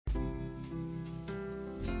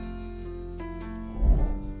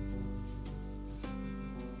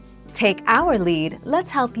Take our lead, let's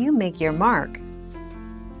help you make your mark.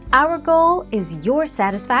 Our goal is your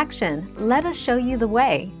satisfaction. Let us show you the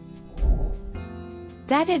way.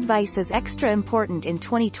 That advice is extra important in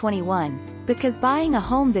 2021, because buying a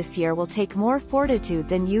home this year will take more fortitude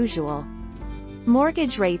than usual.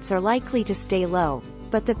 Mortgage rates are likely to stay low,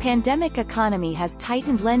 but the pandemic economy has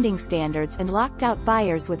tightened lending standards and locked out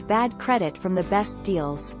buyers with bad credit from the best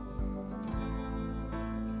deals.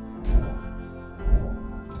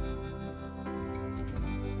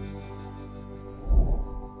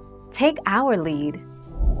 Take our lead.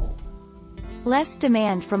 Less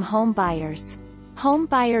demand from home buyers. Home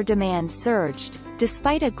buyer demand surged,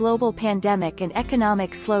 despite a global pandemic and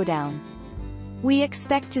economic slowdown. We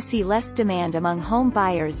expect to see less demand among home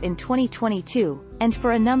buyers in 2022, and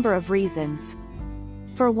for a number of reasons.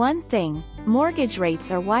 For one thing, mortgage rates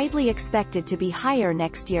are widely expected to be higher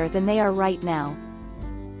next year than they are right now.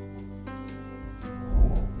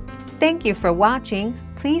 Thank you for watching.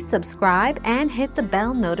 Please subscribe and hit the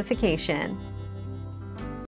bell notification.